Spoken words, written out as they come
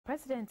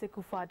President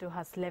Akufo-Addo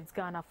has left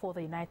Ghana for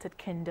the United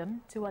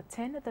Kingdom to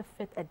attend the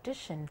 5th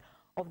edition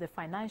of the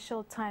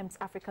Financial Times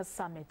Africa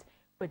Summit,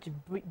 which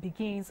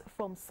begins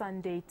from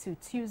Sunday to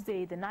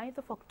Tuesday, the 9th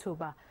of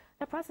October.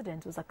 The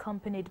president was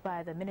accompanied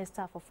by the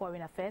Minister for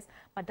Foreign Affairs,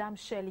 Madam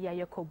Shirley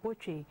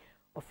Ayoko-Botwe,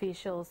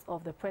 officials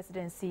of the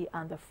presidency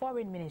and the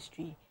Foreign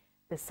Ministry.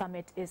 The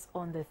summit is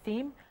on the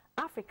theme,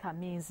 Africa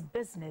Means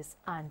Business,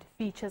 and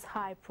features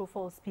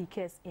high-profile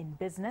speakers in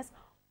business,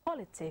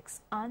 politics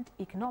and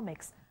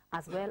economics,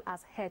 as well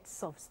as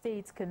heads of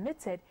states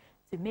committed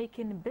to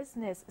making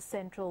business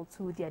central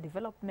to their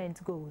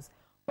development goals.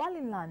 While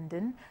in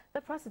London,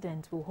 the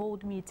president will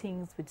hold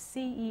meetings with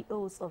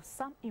CEOs of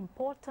some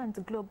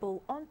important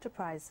global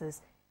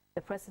enterprises.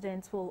 The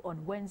president will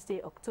on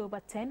Wednesday,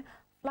 October 10,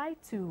 fly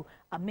to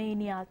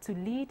Armenia to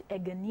lead a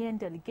Ghanaian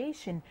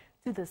delegation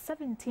to the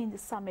 17th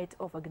Summit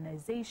of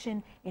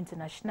Organisation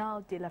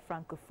Internationale de la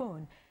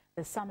Francophone.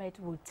 The summit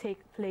will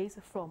take place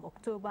from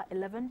October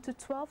 11 to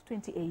 12,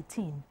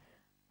 2018.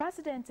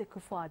 President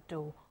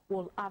Akufo-Addo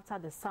will, after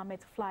the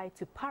summit, fly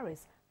to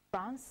Paris,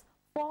 France,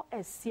 for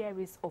a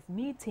series of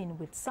meetings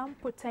with some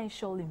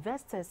potential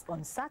investors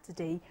on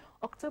Saturday,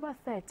 October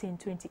 13,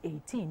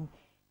 2018.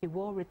 He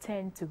will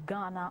return to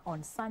Ghana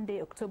on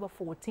Sunday, October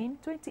 14,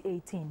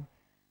 2018.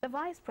 The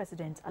Vice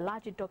President,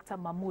 Alhaji Dr.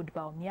 Mahmoud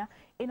Bawumia,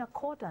 in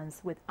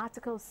accordance with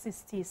Article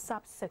 60,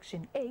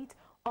 subsection 8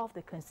 of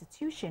the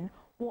Constitution,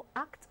 will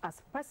act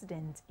as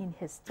President in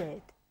his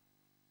stead.